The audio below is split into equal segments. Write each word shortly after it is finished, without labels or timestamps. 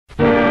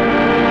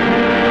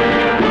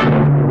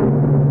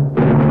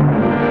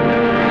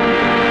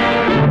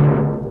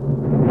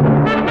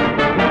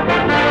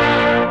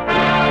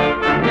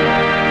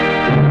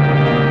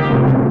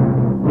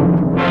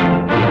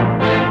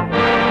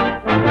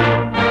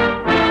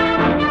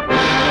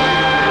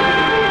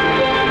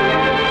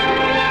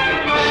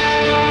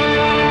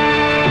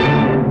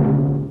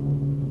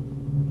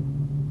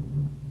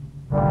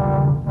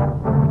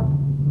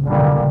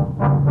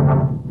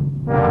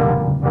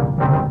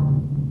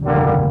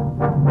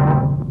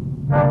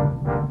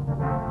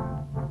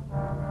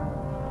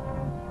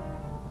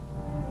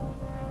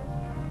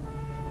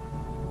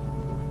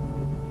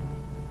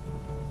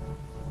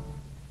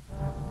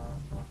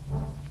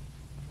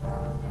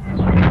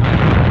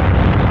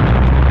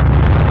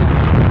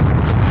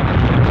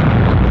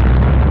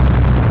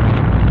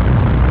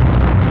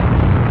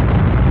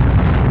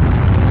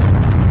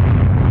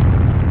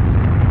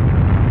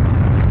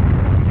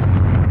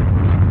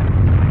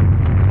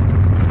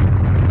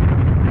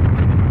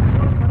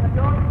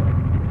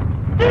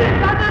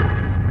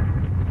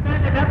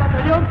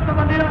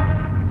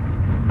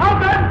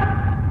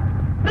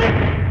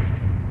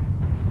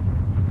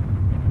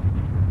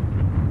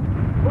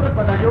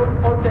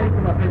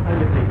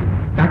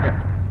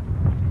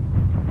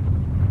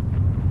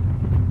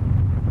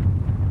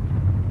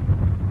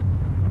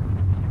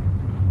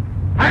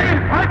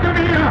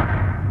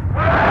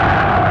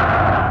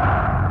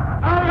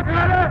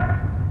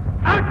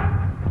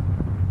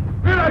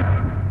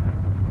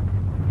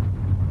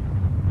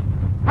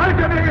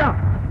Fallschirmjäger!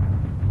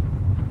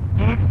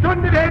 Die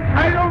Stunde der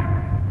Entscheidung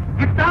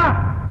ist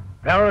da!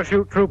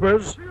 Parachute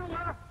troopers,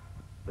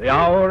 the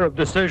hour of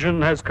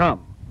decision has come.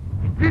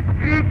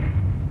 Blitzkrieg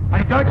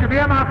hat die deutsche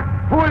Wehrmacht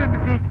Polen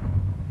besiegt.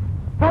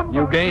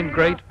 You gained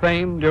great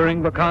fame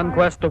during the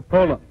conquest of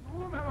Poland.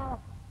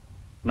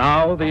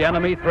 Now the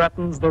enemy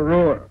threatens the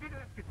Ruhr.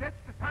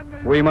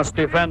 We must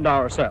defend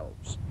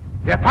ourselves.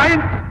 Der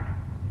Feind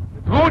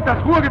bedroht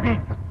das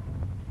Ruhrgebiet.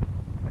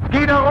 Es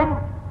geht darum,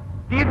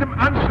 diesem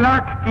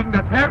Anschlag gegen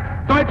das Herz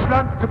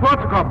Deutschlands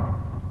zuvorzukommen.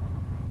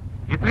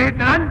 Wir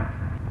treten an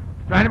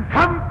zu einem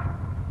Kampf,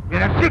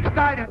 der das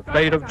Schicksal der The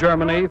fate of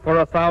Germany for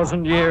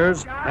 1,000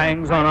 years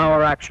hangs on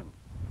our action.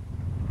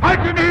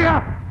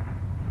 Fallschirmjäger!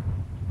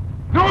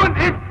 Nun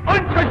ist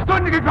unsere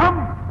Stunde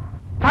gekommen.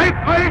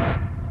 Zeigt euch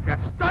der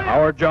Stolz.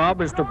 Our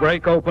job is to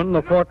break open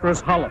the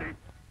fortress Holland.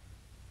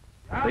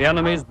 The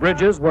enemy's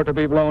bridges were to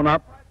be blown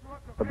up.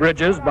 The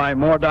bridges by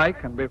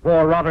Moerdijk and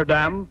before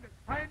Rotterdam,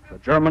 the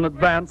German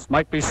advance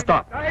might be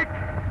stopped.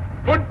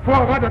 Und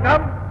vor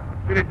Rotterdam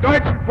für den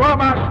deutschen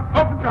Vormarsch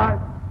offen zu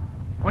halten.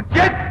 Und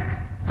jetzt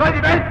soll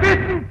die Welt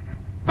wissen,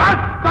 was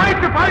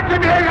deutsche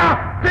Fallschirmjäger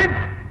sind.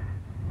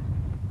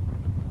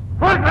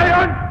 Holt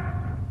bei uns!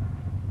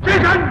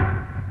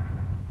 Sichern!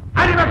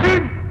 Alle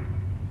Maschinen!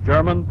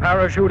 German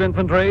parachute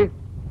infantry,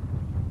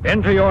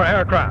 into your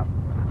aircraft.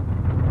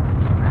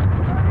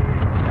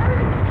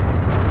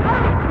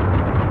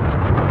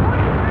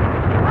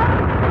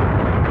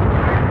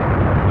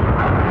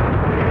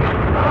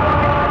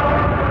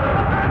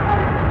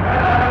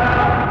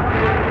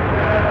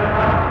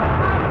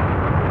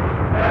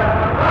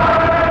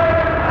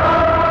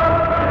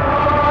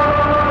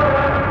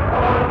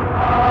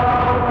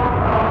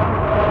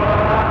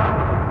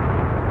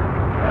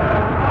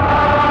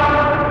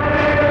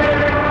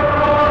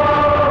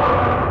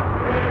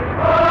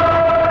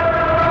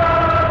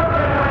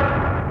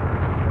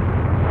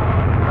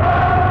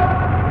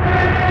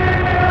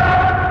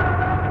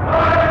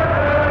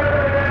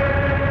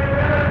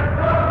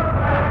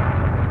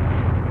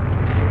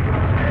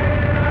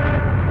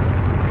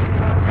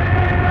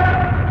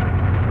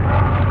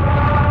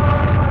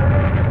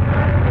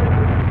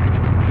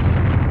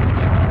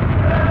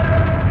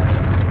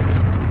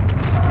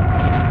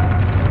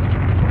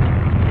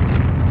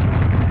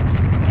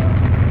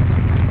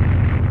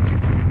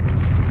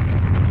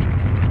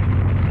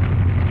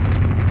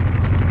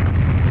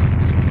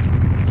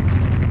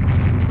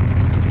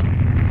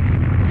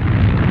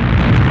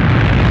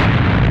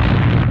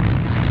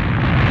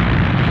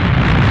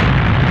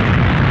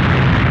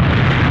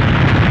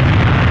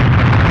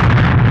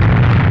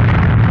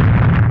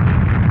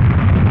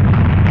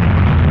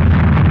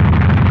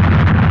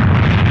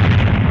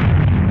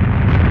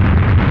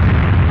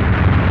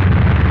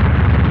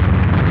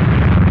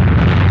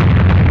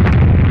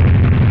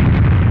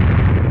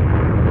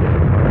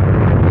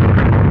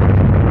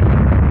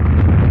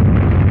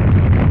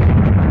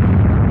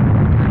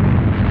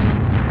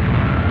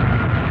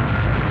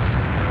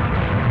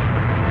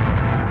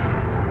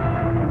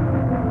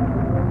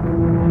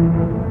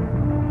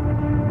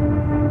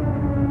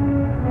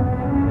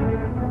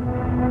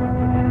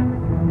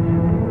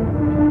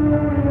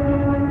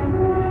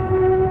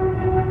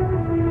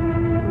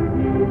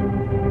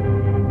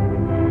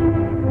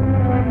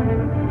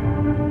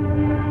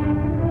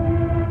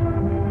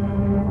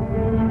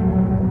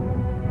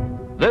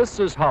 This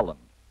is Holland,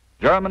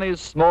 Germany's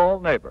small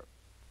neighbor.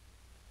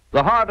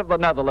 The heart of the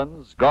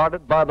Netherlands,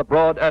 guarded by the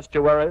broad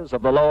estuaries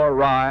of the Lower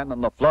Rhine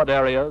and the flood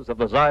areas of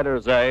the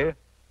Zuider Zee,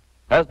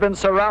 has been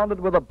surrounded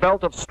with a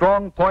belt of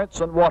strong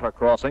points and water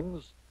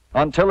crossings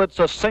until it's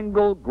a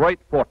single great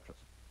fortress.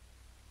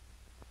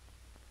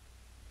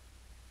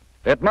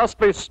 It must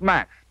be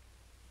smashed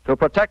to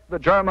protect the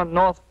German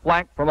north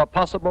flank from a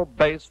possible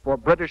base for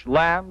British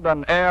land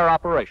and air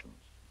operations.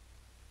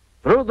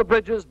 Through the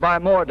bridges by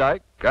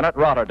Moerdijk and at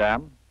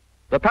Rotterdam,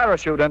 the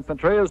parachute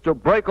infantry is to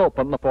break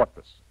open the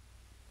fortress.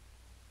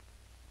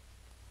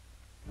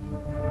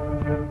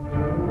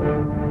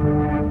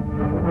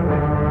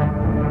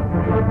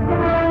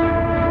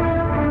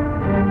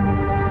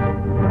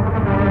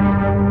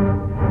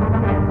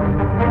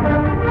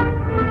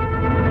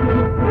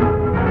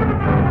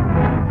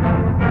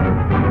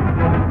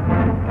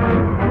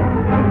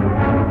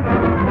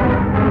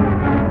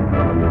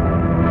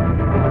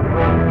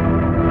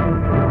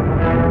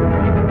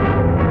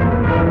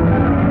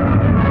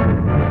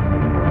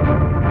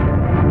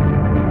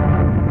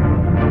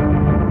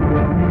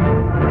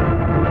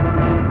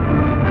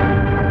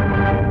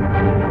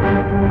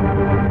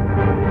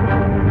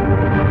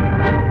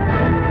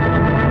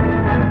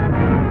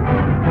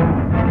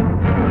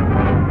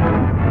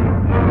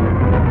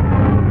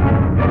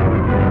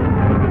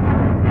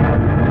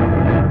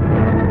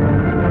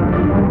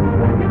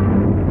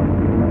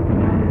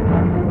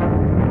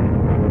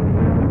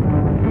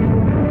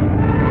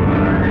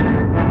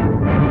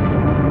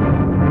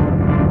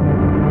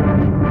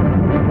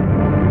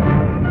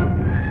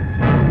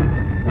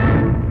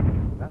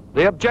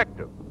 The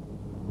objective,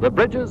 the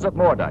bridges of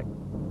Moerdijk.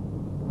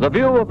 The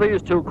view of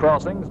these two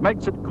crossings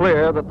makes it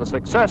clear that the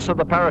success of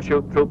the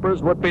parachute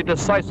troopers would be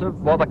decisive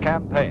for the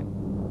campaign.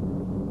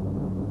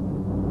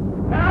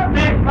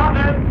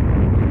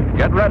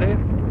 Get ready.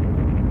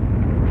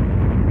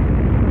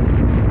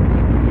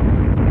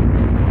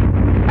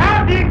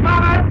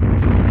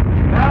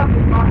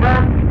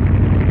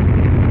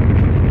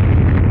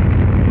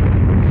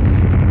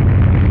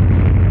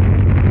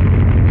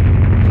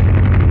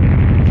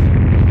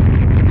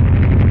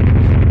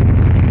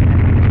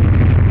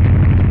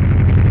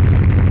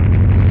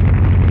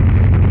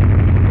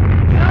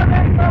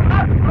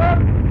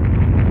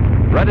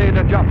 Ready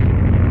to jump.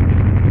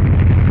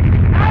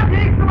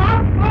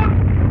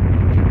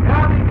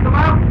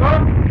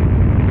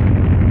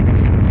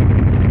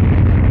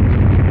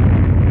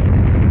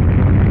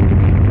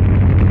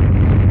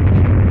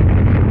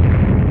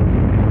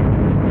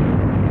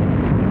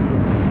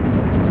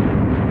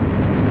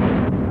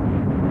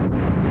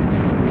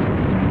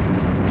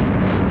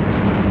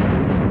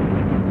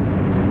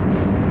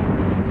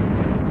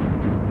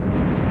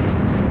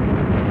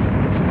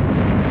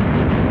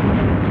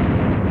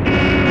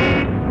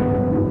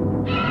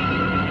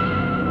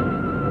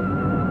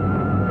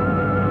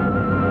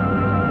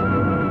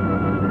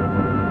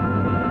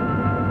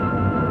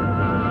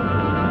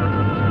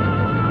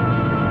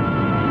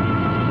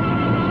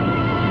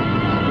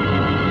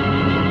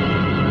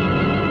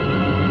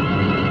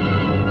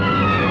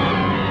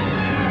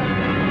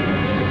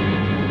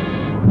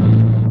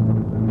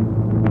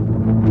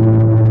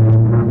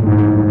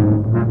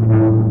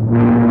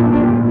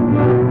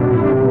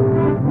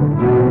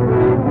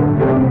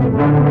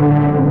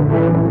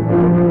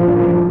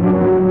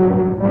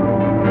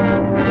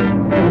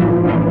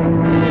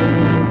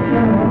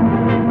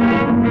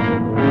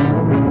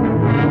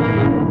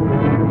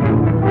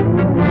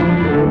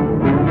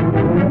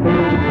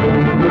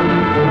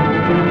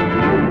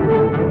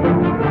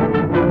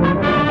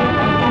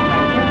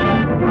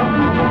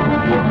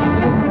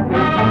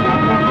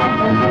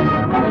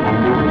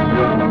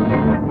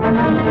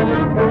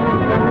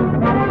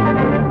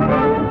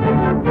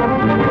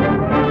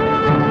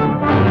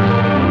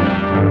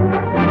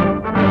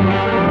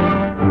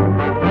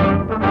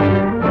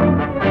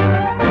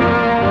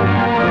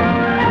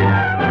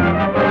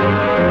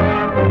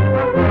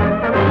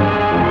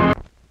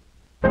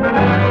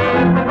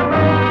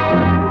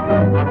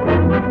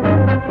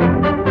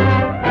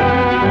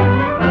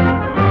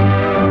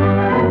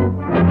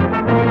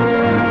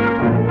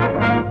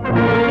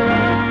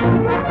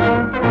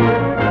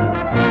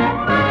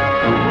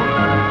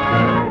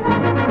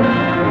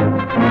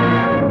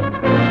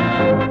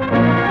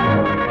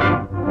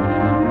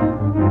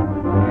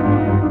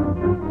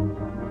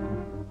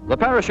 The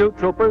parachute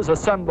troopers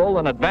assemble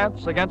and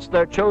advance against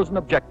their chosen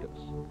objectives,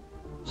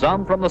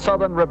 some from the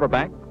southern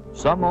riverbank,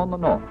 some on the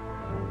north.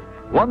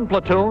 One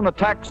platoon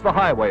attacks the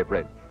highway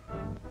bridge.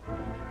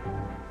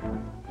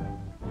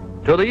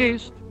 To the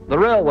east, the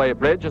railway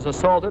bridge is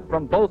assaulted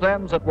from both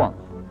ends at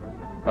once.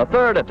 A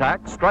third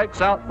attack strikes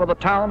out for the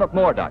town of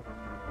Moerdijk,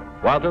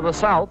 while to the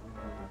south,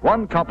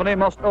 one company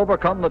must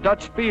overcome the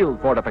Dutch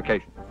field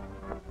fortifications.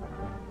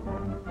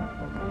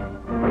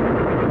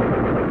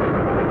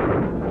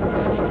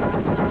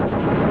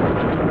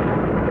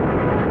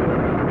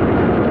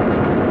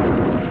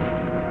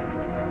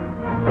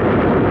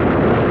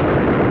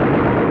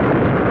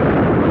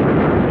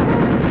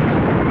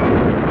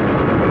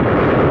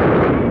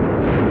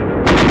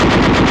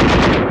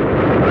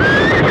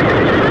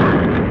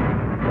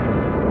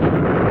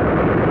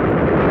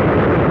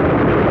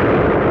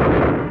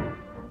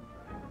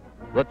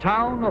 The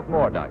town of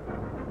Moerdijk.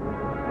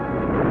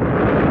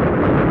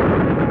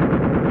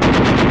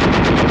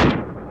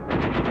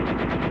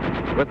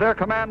 With their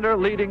commander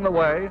leading the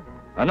way,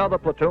 another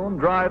platoon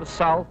drives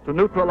south to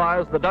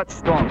neutralize the Dutch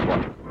strong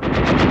point.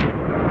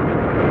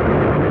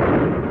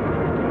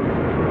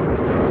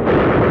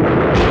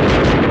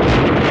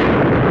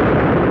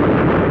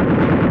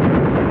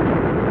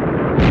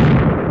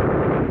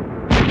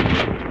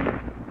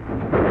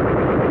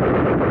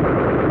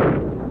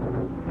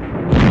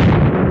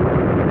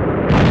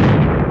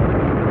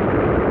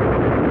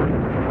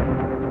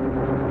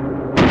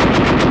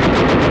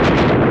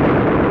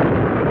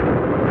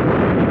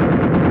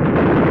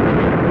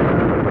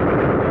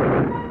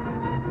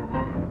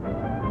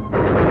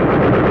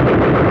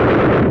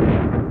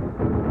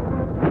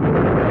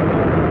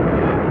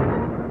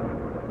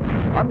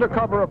 Under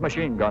cover of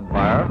machine gun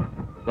fire,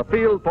 the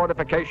field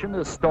fortification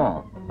is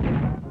stormed.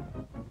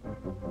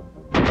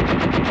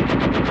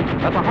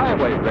 At the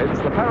highway bridge,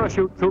 the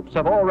parachute troops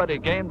have already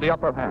gained the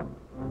upper hand.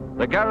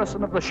 The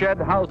garrison of the shed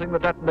housing the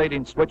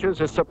detonating switches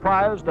is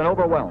surprised and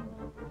overwhelmed.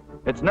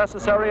 It's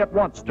necessary at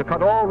once to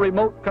cut all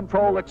remote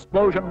control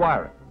explosion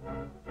wiring.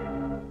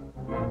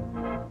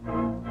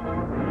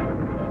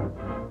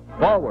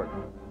 Forward,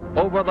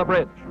 over the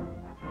bridge.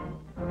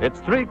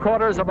 It's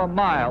 3/4 of a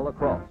mile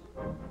across.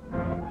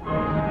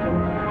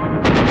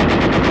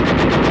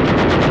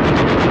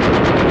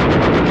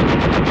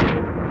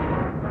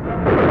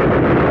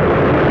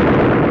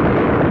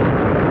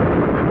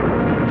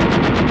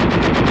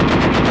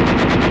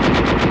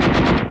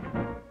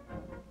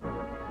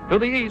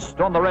 the east,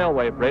 on the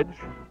railway bridge,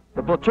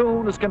 the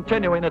platoon is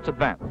continuing its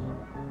advance.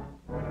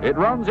 It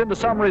runs into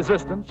some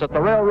resistance at the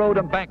railroad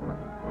embankment.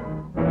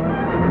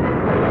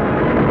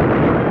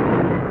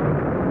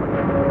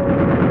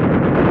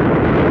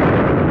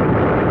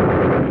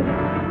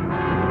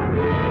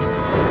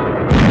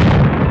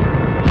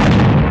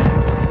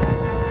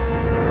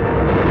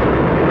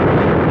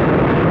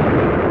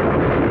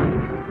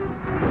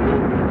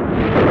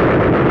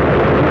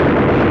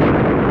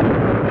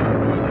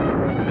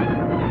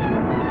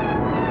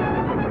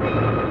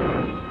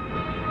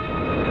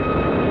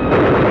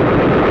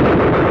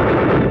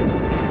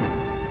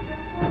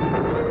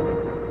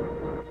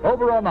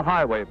 Over on the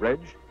highway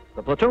bridge,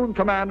 the platoon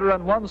commander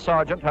and one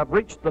sergeant have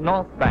reached the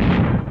north bank.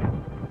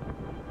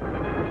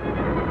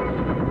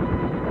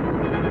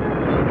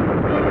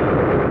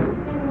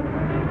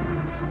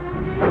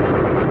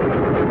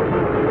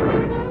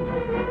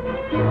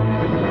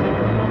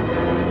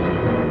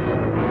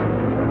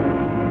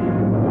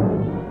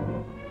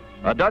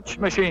 A Dutch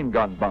machine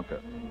gun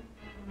bunker.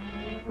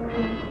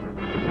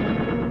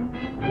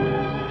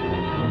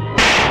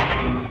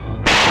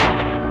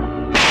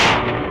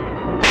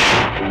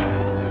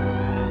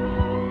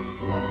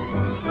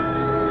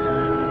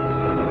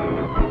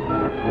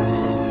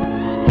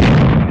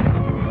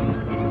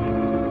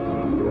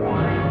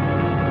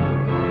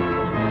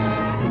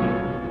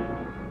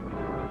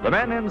 The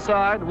men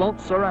inside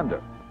won't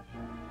surrender.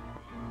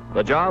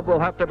 The job will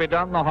have to be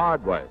done the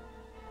hard way.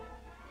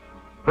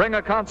 Bring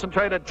a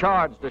concentrated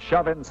charge to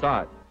shove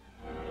inside.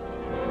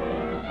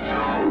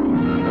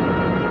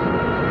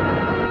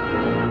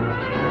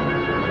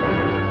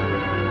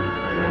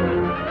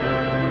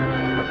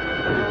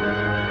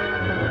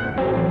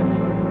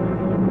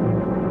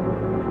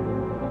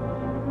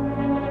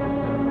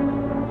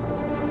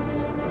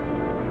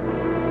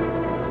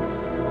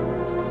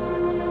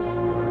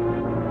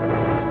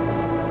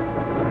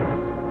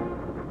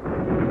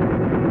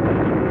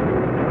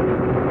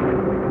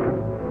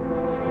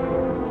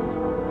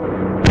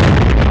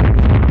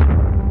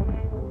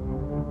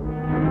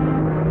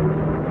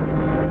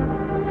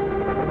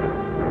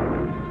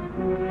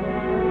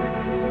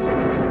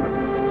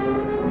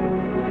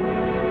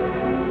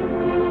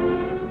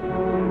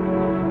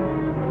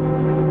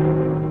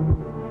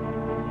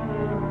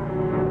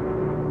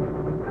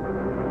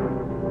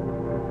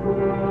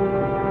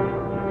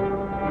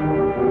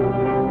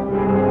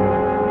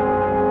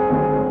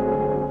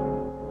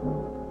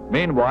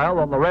 Meanwhile,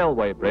 on the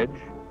railway bridge,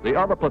 the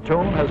other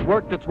platoon has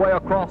worked its way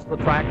across the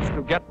tracks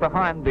to get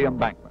behind the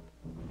embankment.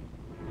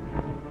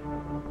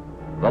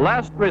 The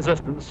last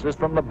resistance is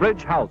from the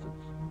bridge houses.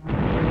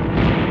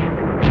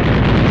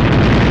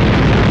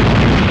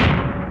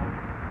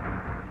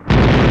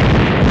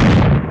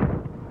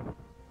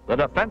 The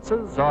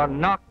defenses are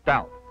knocked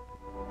out.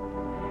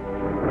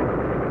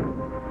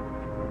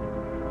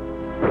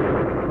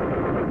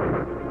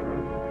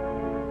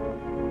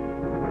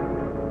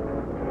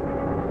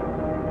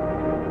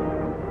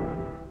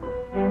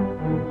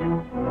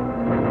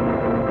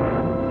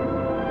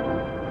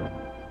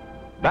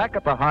 Back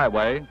at the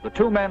highway, the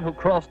two men who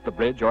crossed the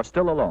bridge are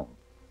still alone.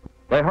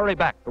 They hurry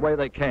back the way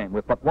they came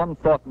with but one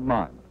thought in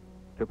mind: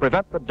 to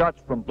prevent the Dutch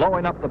from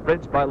blowing up the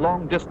bridge by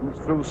long distance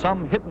through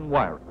some hidden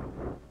wiring.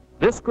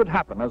 This could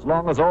happen as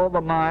long as all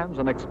the mines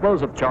and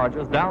explosive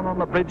charges down on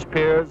the bridge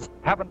piers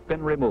haven't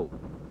been removed.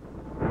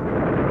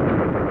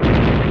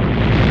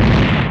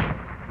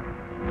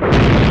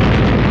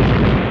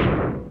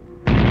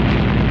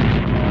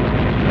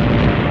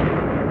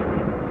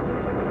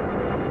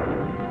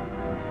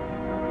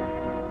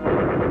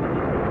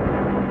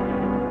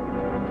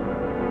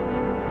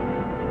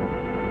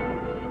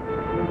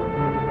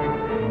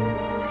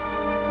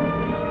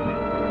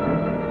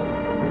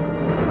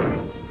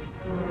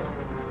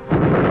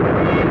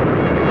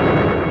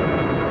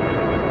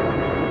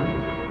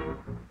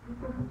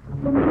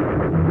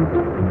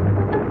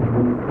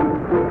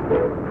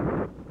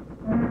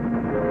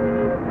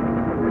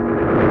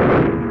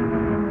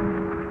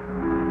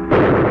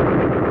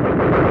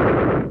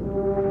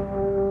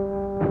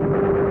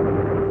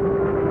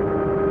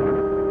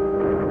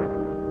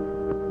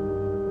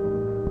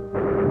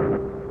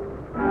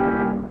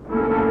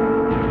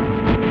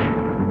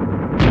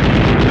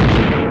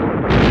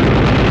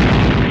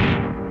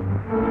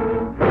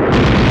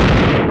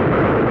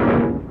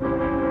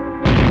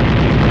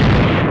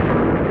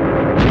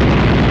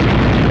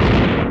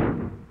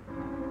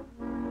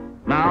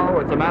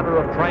 It's a matter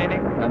of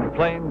training and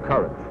plain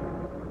courage.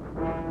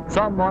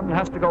 Someone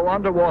has to go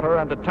underwater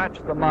and detach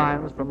the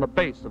mines from the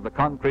base of the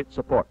concrete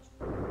supports.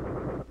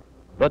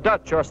 The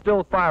Dutch are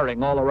still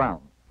firing all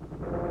around.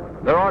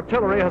 Their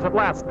artillery has at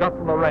last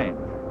gotten the range.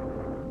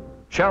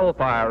 Shell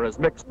fire is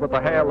mixed with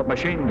the hail of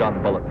machine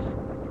gun bullets.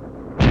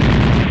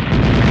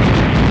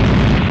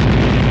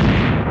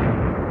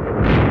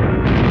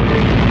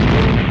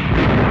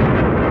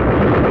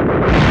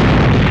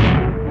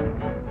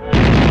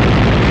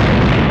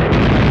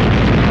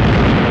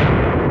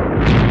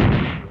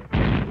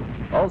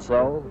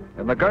 Also,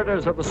 in the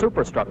girders of the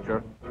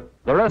superstructure,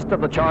 the rest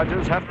of the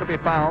charges have to be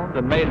found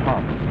and made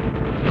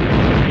harmless.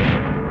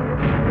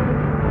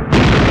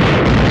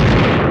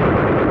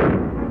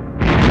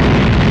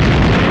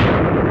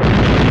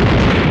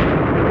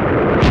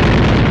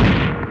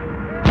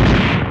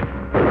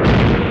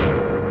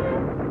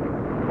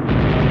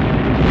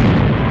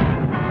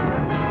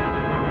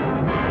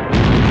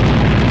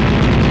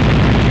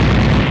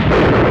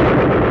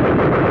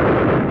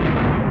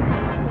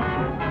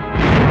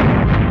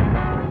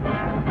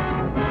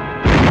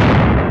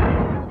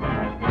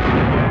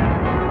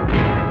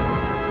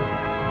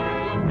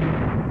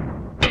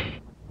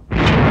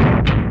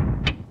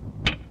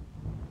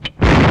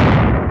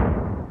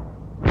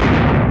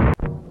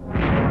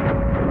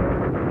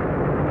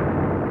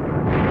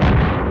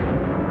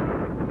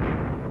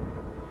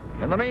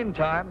 the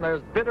meantime,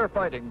 there's bitter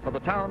fighting for the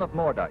town of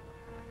Moerdijk.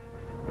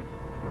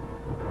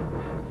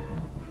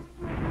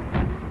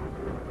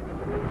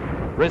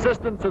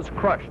 Resistance is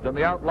crushed in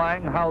the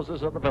outlying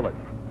houses of the village.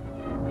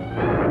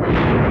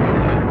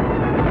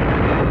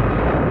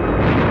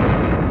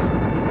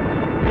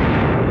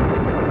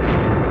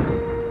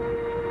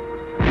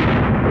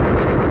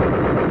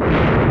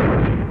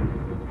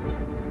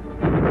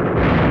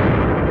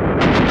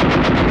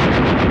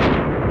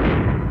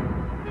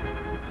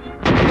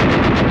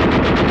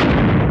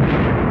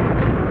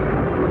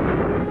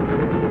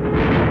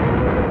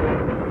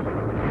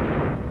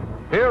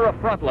 Here, a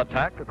frontal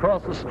attack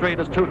across the street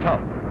is too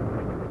tough.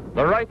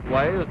 The right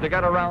way is to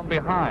get around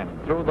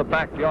behind, through the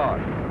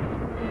backyard.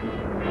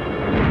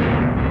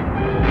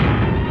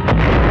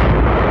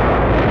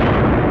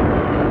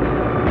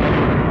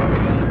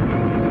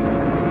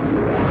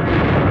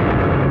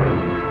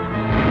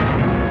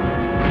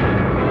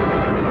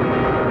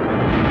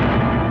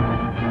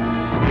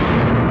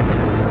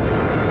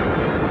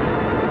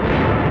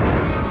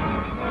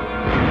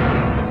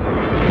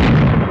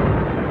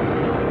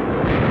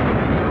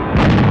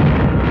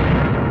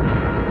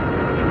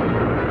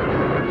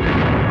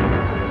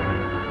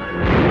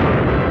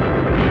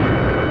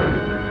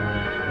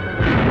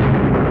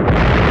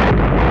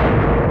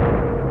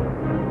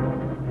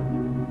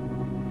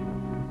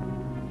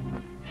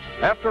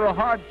 After a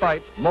hard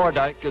fight,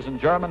 Moerdijk is in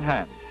German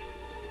hands.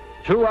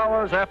 2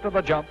 hours after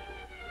the jump,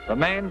 the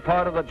main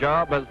part of the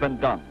job has been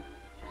done.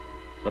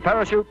 The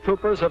parachute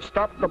troopers have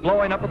stopped the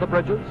blowing up of the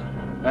bridges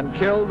and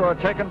killed or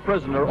taken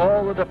prisoner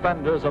all the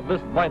defenders of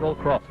this vital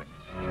crossing.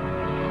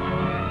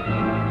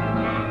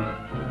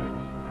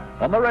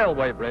 On the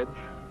railway bridge,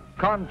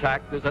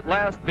 contact is at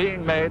last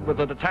being made with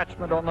the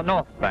detachment on the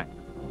north bank.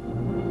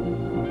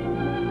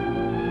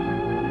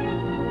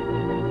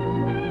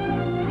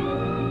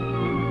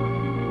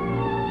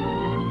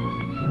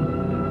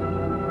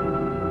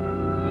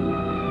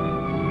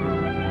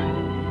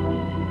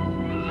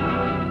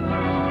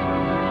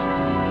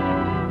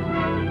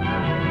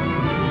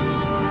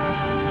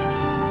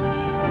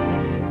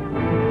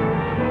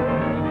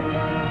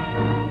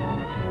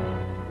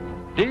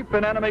 Deep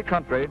in enemy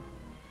country,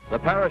 the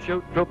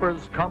parachute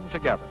troopers come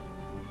together.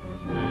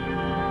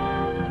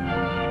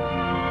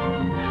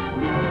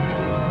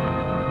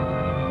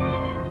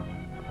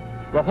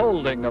 The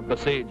holding of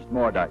besieged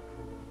Moerdijk.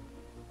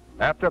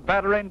 After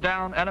battering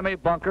down enemy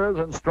bunkers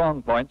and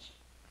strong points,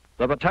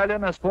 the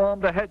battalion has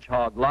formed a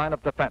hedgehog line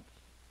of defense.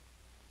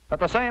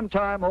 At the same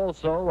time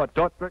also at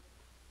Dordrecht,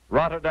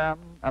 Rotterdam,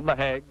 and The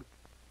Hague,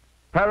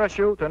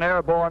 parachute and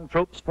airborne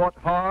troops fought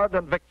hard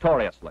and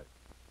victoriously.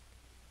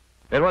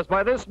 It was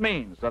by this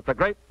means that the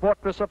great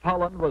fortress of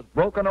Holland was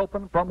broken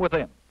open from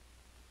within,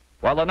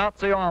 while the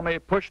Nazi army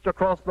pushed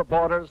across the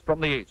borders from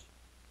the east.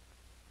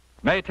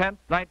 May 10,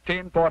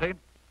 1940,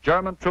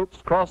 German troops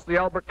crossed the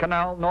Albert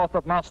Canal north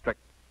of Maastricht.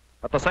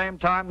 At the same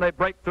time, they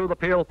break through the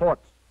Peel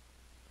forts.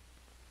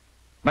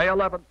 May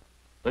 11th,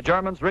 the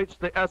Germans reached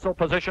the Essel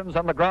positions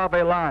and the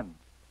Grave line.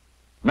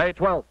 May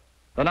 12th,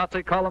 the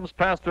Nazi columns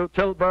passed through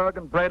Tilburg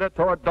and Breda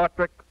toward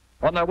Dordrecht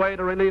on their way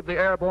to relieve the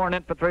airborne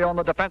infantry on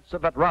the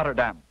defensive at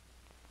Rotterdam.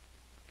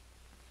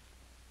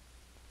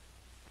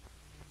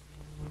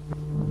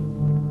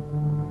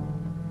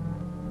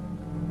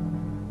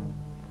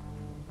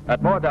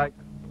 At Moerdijk,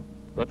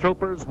 the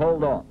troopers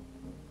hold on.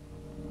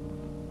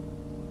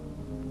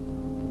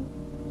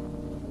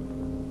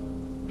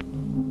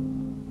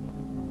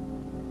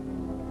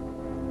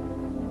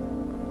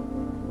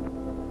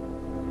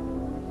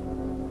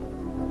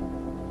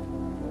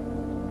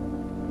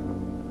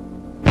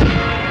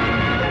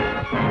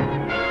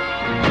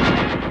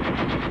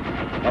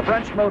 A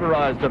French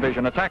motorized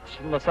division attacks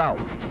from the south,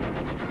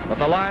 but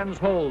the lines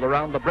hold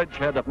around the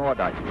bridgehead of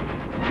Moerdijk.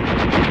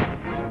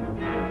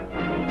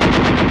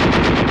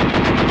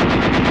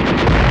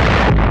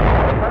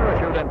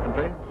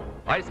 Infantry,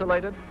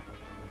 isolated,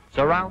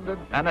 surrounded,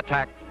 and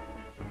attacked,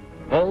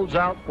 holds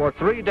out for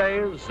 3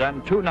 days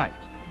and 2 nights.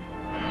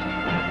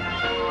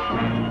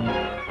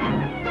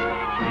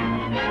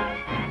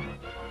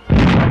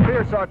 With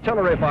fierce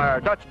artillery fire,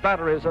 Dutch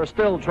batteries are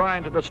still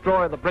trying to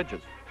destroy the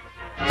bridges.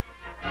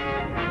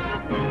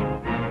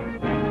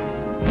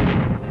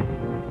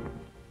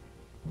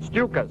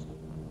 Stukas,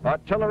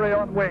 artillery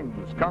on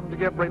wings, come to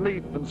give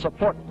relief and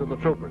support to the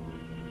troopers.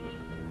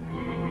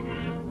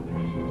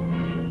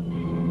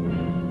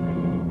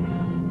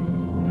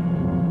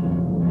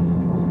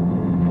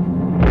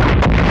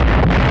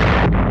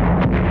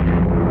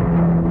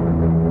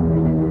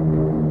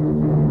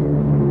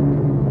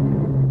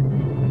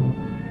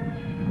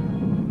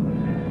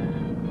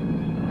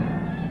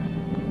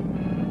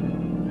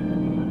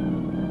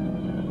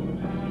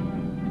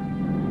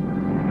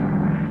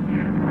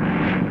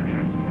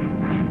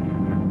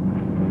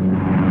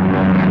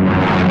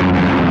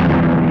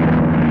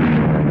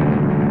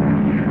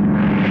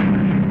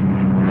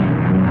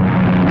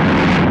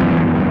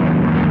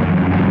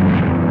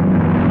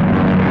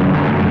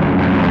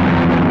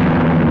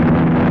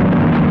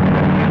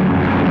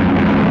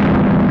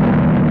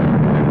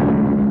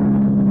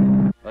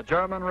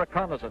 German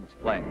reconnaissance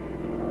plane.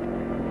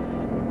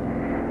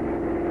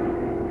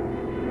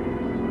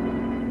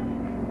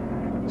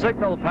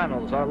 Signal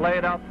panels are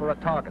laid out for a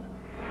target.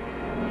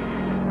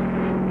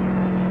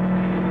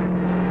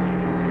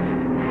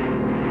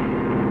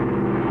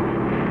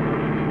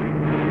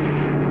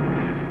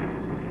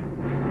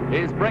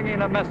 He's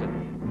bringing a message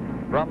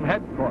from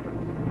headquarters.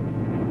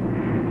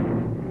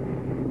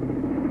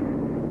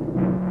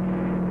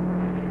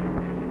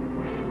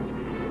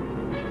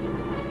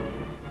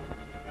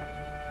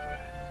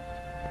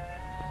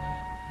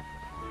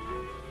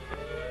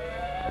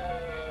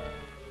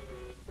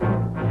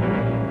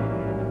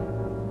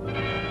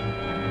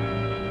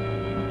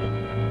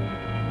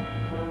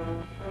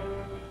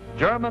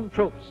 German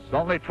troops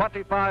only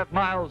 25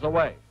 miles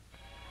away.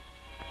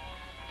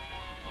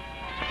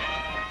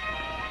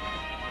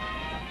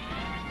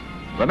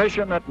 The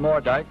mission at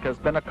Moerdijk has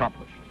been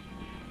accomplished.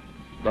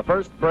 The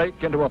first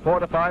break into a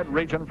fortified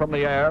region from the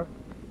air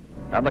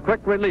and the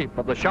quick relief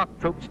of the shock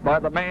troops by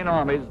the main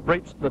armies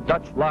breached the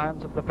Dutch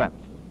lines of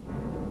defense.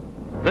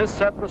 This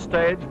set the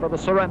stage for the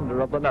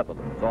surrender of the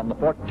Netherlands on the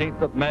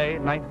 14th of May,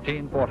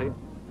 1940,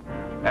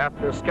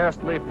 after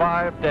scarcely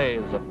 5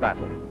 days of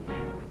battle.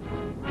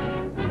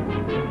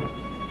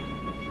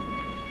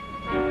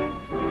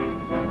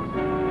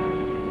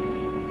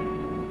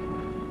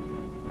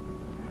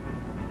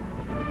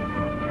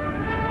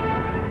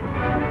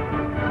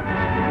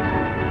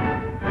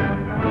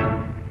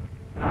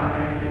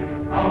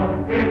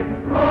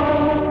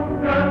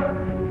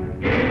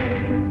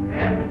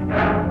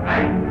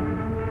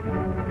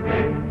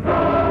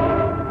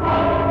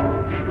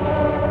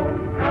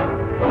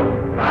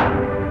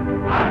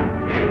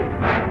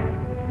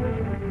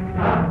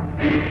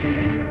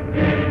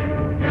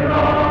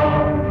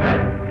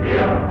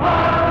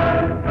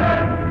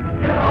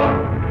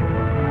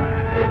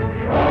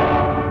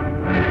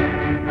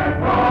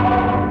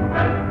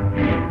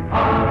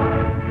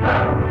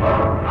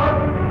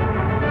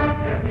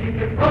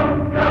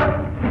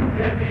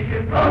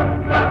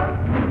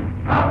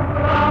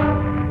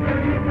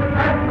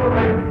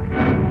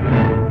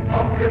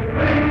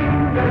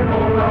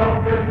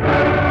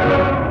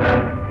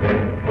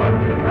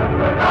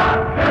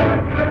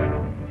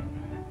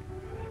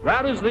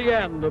 That is the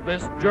end of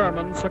this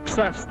German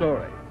success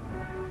story.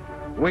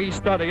 We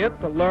study it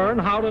to learn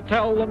how to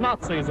tell the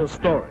Nazis a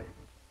story.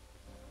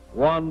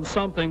 One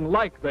something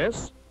like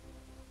this,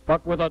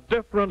 but with a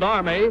different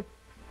army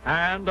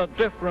and a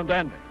different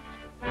ending.